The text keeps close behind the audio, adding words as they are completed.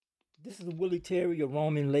This is Willie Terry, your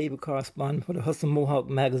Roman labor correspondent for the Hudson Mohawk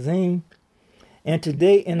magazine. And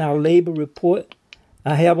today in our labor report,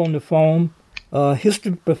 I have on the phone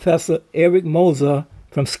history professor Eric Morser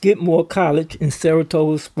from Skidmore College in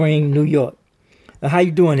Saratoga Springs, New York. How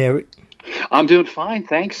you doing, Eric? I'm doing fine,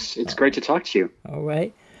 thanks. It's great to talk to you. All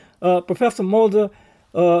right. Professor Morser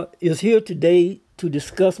is here today to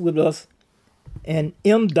discuss with us an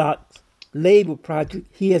MDOCS labor project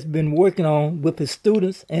he has been working on with his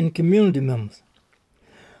students and community members.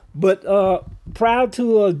 But prior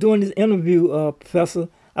to doing this interview, Professor,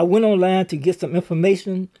 I went online to get some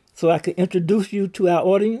information so I could introduce you to our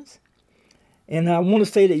audience. And I want to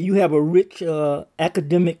say that you have a rich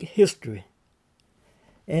academic history.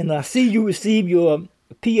 And I see you received your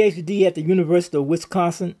PhD at the University of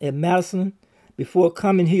Wisconsin at Madison before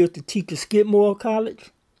coming here to teach at Skidmore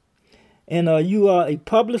College. And you are a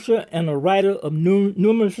publisher and a writer of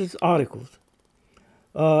numerous articles.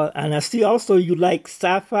 And I see also you like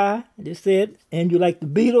sci-fi, they said, and you like the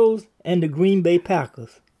Beatles and the Green Bay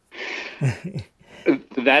Packers.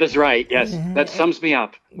 That is right, yes. That sums me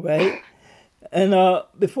up. Right. And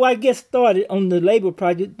before I get started on the labor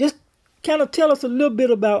project, just kind of tell us a little bit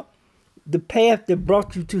about the path that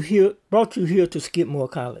brought you here to Skidmore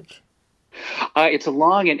College. It's a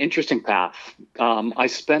long and interesting path. I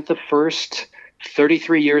spent the first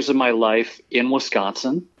 33 years of my life in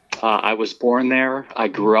Wisconsin. I was born there. I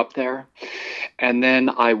grew up there. And then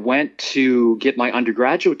I went to get my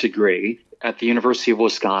undergraduate degree at the University of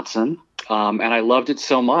Wisconsin. And I loved it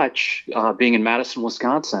so much, being in Madison,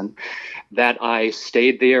 Wisconsin, that I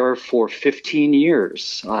stayed there for 15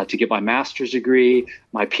 years to get my master's degree,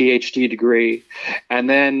 my PhD degree. And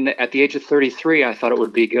then at the age of 33, I thought it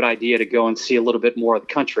would be a good idea to go and see a little bit more of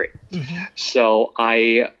the country. Mm-hmm. So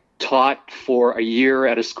I taught for a year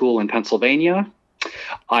at a school in Pennsylvania.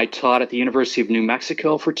 I taught at the University of New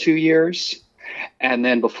Mexico for 2 years. And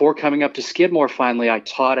then before coming up to Skidmore, finally, I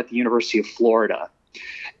taught at the University of Florida.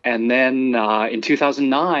 And then in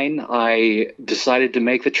 2009, I decided to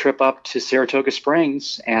make the trip up to Saratoga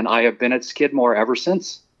Springs, and I have been at Skidmore ever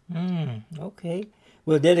since. Okay.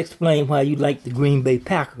 Well, that explains why you like the Green Bay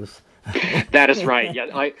Packers. That is right.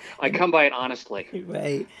 Yeah, I come by it honestly.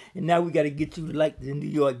 Right. And now we got to get you to like the New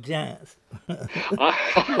York Giants.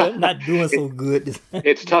 Not doing so good.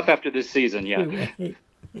 It's tough after this season, yeah. Right.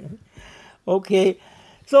 Okay.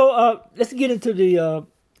 So let's get into the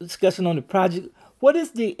discussion on the project. What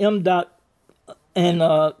is the MDOC and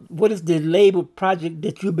what is the labor project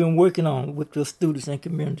that you've been working on with your students and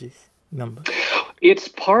community members? It's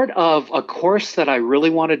part of a course that I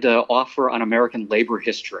really wanted to offer on American labor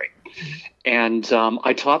history. And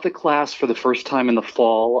I taught the class for the first time in the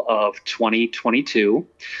fall of 2022.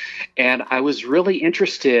 And I was really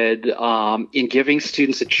interested in giving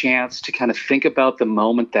students a chance to kind of think about the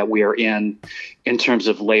moment that we are in terms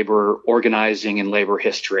of labor organizing and labor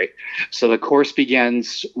history. So the course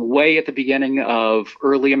begins way at the beginning of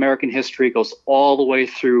early American history, goes all the way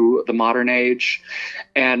through the modern age.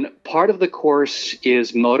 And part of the course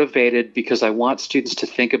is motivated because I want students to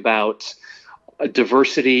think about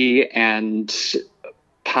diversity and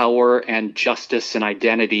power and justice and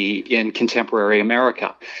identity in contemporary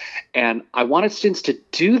America. And I wanted students to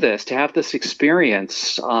do this, to have this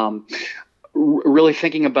experience, really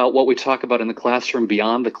thinking about what we talk about in the classroom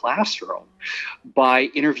beyond the classroom by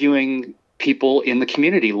interviewing people in the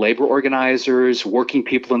community, labor organizers, working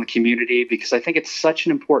people in the community, because I think it's such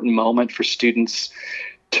an important moment for students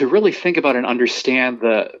to really think about and understand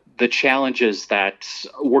the challenges that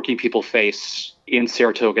working people face in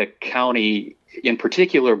Saratoga County in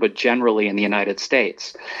particular, but generally in the United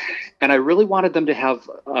States. And I really wanted them to have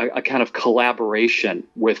a kind of collaboration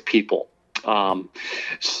with people.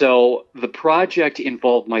 So the project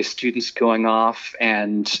involved my students going off,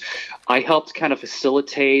 and I helped kind of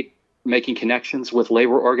facilitate making connections with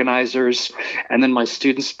labor organizers. And then my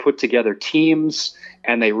students put together teams,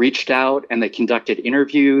 and they reached out and they conducted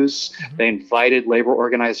interviews. Mm-hmm. They invited labor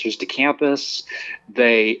organizers to campus.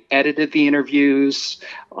 They edited the interviews.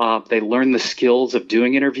 They learned the skills of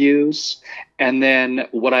doing interviews. And then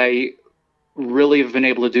what I really have been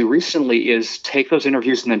able to do recently is take those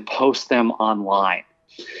interviews and then post them online.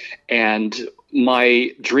 And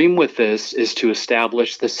my dream with this is to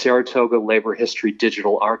establish the Saratoga Labor History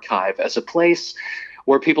Digital Archive as a place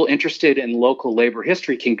where people interested in local labor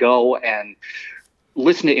history can go and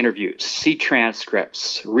listen to interviews, see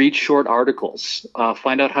transcripts, read short articles,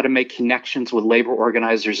 find out how to make connections with labor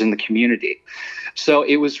organizers in the community. So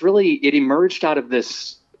it emerged out of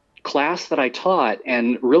this class that I taught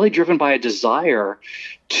and really driven by a desire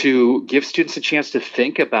to give students a chance to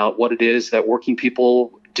think about what it is that working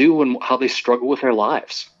people do and how they struggle with their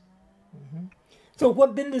lives. So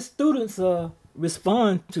what did the students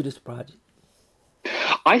respond to this project?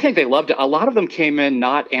 I think they loved it. A lot of them came in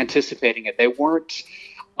not anticipating it. They weren't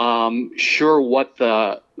sure what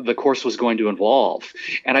the course was going to involve.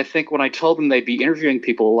 And I think when I told them they'd be interviewing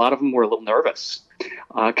people, a lot of them were a little nervous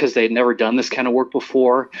because they had never done this kind of work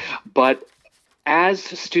before. But as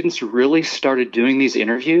students really started doing these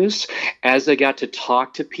interviews, as they got to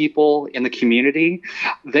talk to people in the community,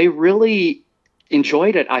 they really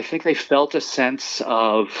enjoyed it. I think they felt a sense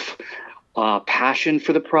of passion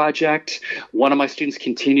for the project. One of my students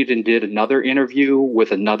continued and did another interview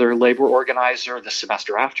with another labor organizer the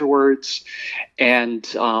semester afterwards. And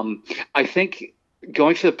I think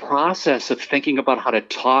going through the process of thinking about how to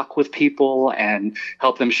talk with people and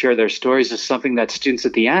help them share their stories is something that students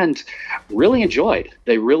at the end really enjoyed.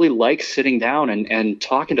 They really like sitting down and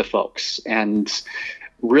talking to folks and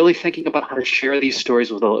really thinking about how to share these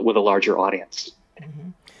stories with a larger audience. Mm-hmm.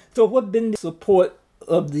 So what been the support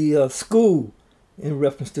of the school in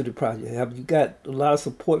reference to the project? Have you got a lot of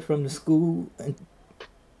support from the school?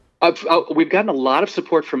 We've gotten a lot of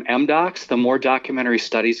support from MDOCS, the More Documentary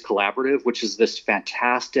Studies Collaborative, which is this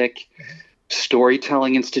fantastic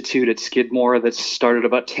storytelling institute at Skidmore that started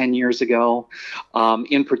about 10 years ago.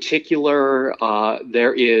 In particular,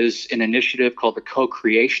 there is an initiative called the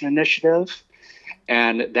Co-Creation Initiative.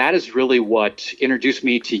 And that is really what introduced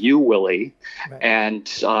me to you, Willie. Right. And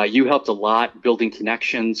you helped a lot building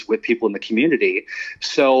connections with people in the community.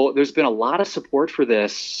 So there's been a lot of support for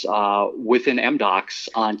this within MDOCS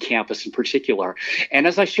on campus in particular. And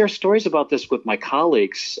as I share stories about this with my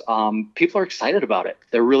colleagues, people are excited about it.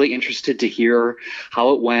 They're really interested to hear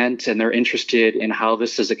how it went, and they're interested in how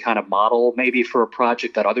this is a kind of model maybe for a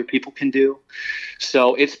project that other people can do.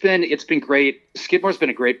 So it's been great. Skidmore's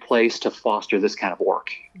been a great place to foster this kind of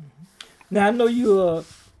work. Now, I know you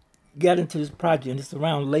got into this project, and it's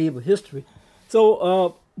around labor history.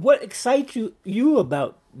 So what excites you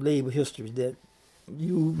about labor history that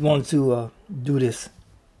you want to do this?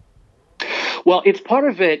 Well, it's part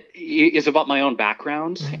of it is about my own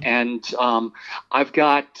background. Mm-hmm. And I've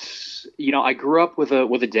got, I grew up with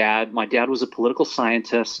a dad. My dad was a political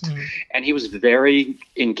scientist, mm-hmm. and he was very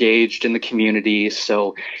engaged in the community.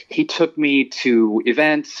 So he took me to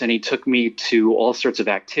events and he took me to all sorts of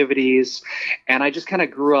activities. And I just kind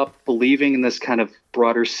of grew up believing in this kind of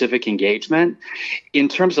broader civic engagement. In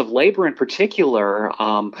terms of labor in particular,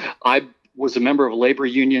 I was a member of a labor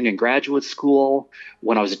union in graduate school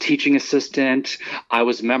when I was a teaching assistant. I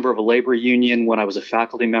was a member of a labor union when I was a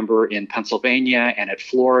faculty member in Pennsylvania and at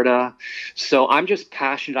Florida. So I'm just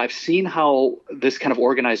passionate. I've seen how this kind of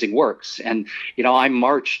organizing works. And, I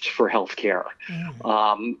marched for healthcare.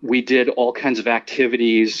 Mm-hmm. We did all kinds of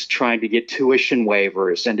activities trying to get tuition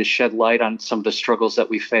waivers and to shed light on some of the struggles that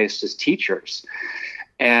we faced as teachers.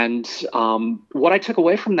 And what I took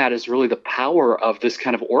away from that is really the power of this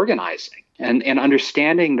kind of organizing and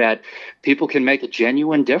understanding that people can make a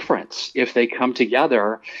genuine difference if they come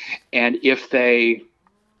together and if they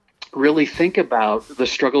really think about the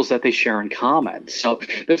struggles that they share in common. So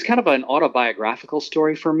there's kind of an autobiographical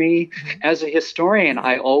story for me. As a historian,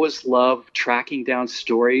 I always love tracking down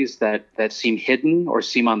stories that seem hidden or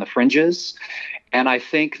seem on the fringes. And I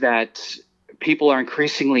think that people are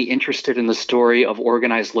increasingly interested in the story of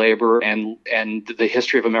organized labor and the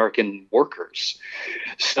history of American workers.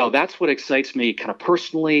 So that's what excites me kind of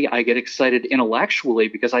personally. I get excited intellectually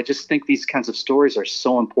because I just think these kinds of stories are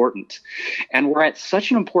so important. And we're at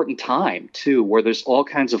such an important time, too, where there's all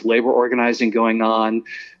kinds of labor organizing going on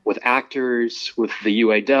with actors, with the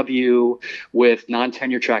UAW, with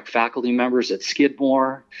non-tenure track faculty members at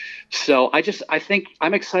Skidmore. So I think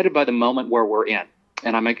I'm excited by the moment where we're in.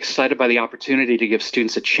 And I'm excited by the opportunity to give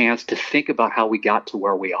students a chance to think about how we got to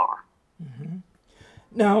where we are. Mm-hmm.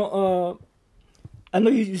 Now, I know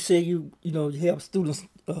you say you have students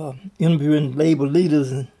interviewing labor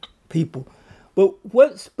leaders and people, but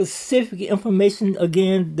what specific information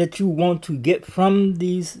again that you want to get from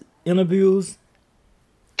these interviews?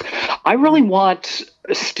 I really want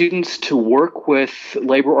students to work with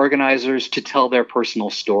labor organizers to tell their personal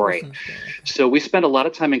story. So we spend a lot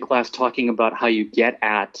of time in class talking about how you get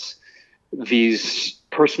at these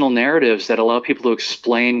personal narratives that allow people to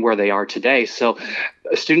explain where they are today. So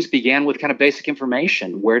students began with kind of basic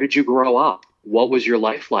information. Where did you grow up? What was your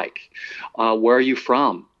life like? Where are you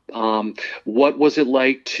from? What was it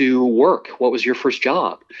like to work? What was your first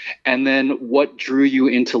job? And then what drew you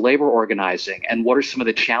into labor organizing? And what are some of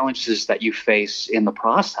the challenges that you face in the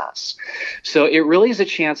process? So it really is a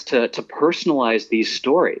chance to personalize these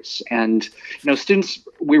stories. And, students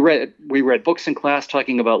we read books in class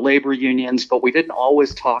talking about labor unions, but we didn't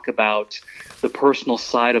always talk about the personal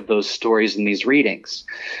side of those stories in these readings.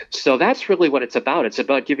 So that's really what it's about. It's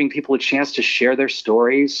about giving people a chance to share their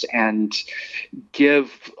stories and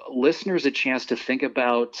give listeners a chance to think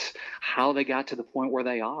about how they got to the point where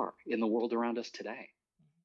they are in the world around us today.